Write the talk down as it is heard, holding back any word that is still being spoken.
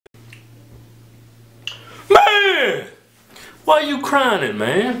Why are you crying,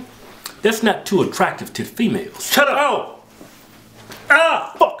 man? That's not too attractive to the females. Shut up! Oh.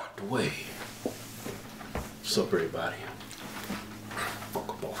 Ah! Fuck out the way. What's up, everybody? Fuck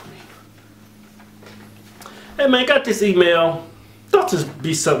up off me. Hey, man, got this email. Thought this would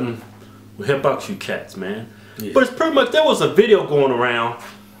be something with help out you cats, man. Yeah. But it's pretty much, there was a video going around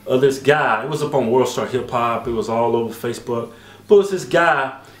of this guy. It was up on World Star Hip Hop. It was all over Facebook. But it was this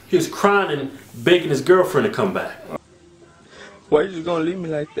guy. He was crying and begging his girlfriend to come back. Why you just gonna leave me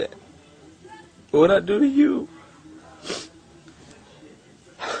like that? What'd I do to you?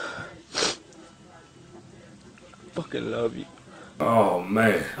 I fucking love you. Oh,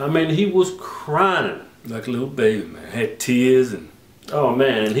 man. I mean, he was crying like a little baby, man. Had tears and... Oh,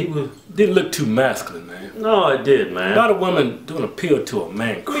 man, he didn't look too masculine, man. No, it did, man. A lot of women don't appeal to a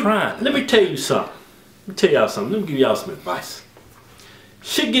man crying. Let me tell you something. Let me tell y'all something. Let me give y'all some advice.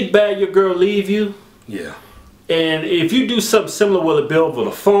 Shit get bad, your girl leave you. Yeah. And if you do something similar with a bill over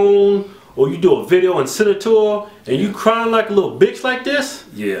the phone, or you do a video and send it to her, and you crying like a little bitch like this,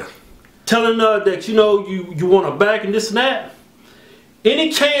 yeah, telling her that you know you want her back and this and that, any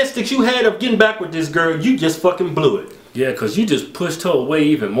chance that you had of getting back with this girl, you just fucking blew it. Yeah, because you just pushed her away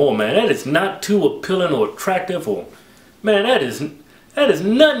even more, man. That is not too appealing or attractive, or man, that is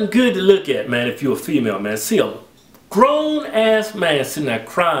nothing good to look at, man. If you're a female, man, see a grown ass man sitting there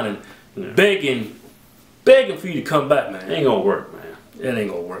crying and begging for you to come back, man. It ain't gonna work, man. It ain't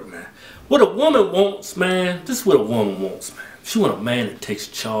gonna work, man. What a woman wants, man, this is what a woman wants, man. She wants a man that takes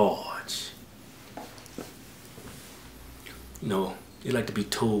charge. You know, they like to be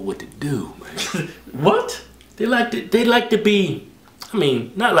told what to do, man. What? They like to be, I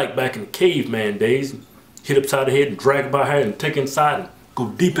mean, not like back in the caveman days, hit upside the head and drag by her and take inside and go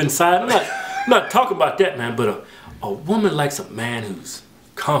deep inside. I'm not talking about that, man, but a woman likes a man who's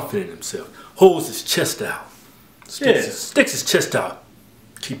confident in himself, holds his chest out, sticks his chest out,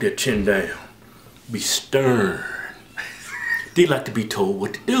 keep that chin down, be stern. They like to be told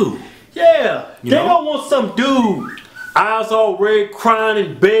what to do. Yeah, they don't want some dude, eyes all red, crying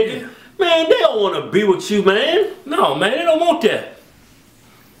and begging. Yeah. Man, they don't want to be with you, man. No, man, they don't want that.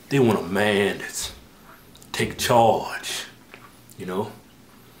 They want a man that's take charge, you know.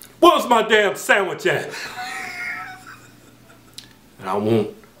 Where's my damn sandwich at? And I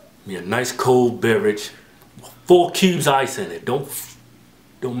want me a nice cold beverage, 4 cubes ice in it. Don't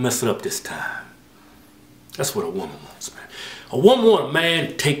mess it up this time. That's what a woman wants, man. A woman wants a man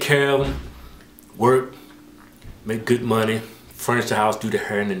to take care of him, work, make good money, furnish the house, do the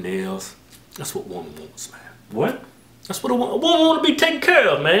hair and the nails. That's what a woman wants, man. What? That's what a woman wants to be taken care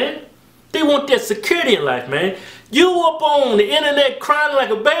of, man. They want that security in life, man. You up on the internet crying like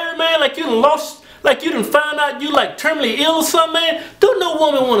a baby, man, like you done lost, like you done found out you like terminally ill or something, man. Don't no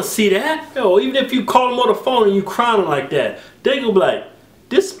woman want to see that. Yo, even if you call them on the phone and you crying like that, they gonna be like,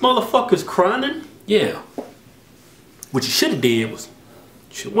 this motherfucker's crying? Yeah. What you should have did was,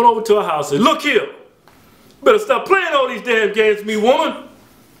 you should have went over to her house and said, look here, better stop playing all these damn games with me, woman.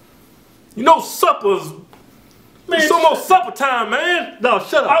 You know supper's, man, it's almost supper time, man. No,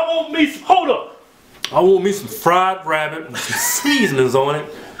 shut up. I want me some, hold up. I want me some fried rabbit with some seasonings on it.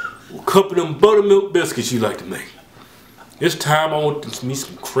 A couple of them buttermilk biscuits you like to make. This time I want me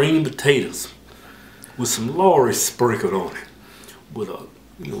some creamed potatoes with some Lorry sprinkled on it. With a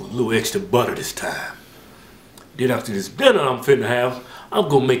little extra butter this time. Then after this dinner I'm finna have, I'm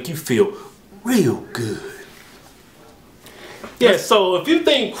gonna make you feel real good. Yeah, so if you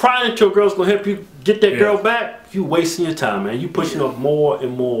think crying at your girl's gonna help you get that girl back, you wasting your time, man. You pushing her more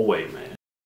and more away, man.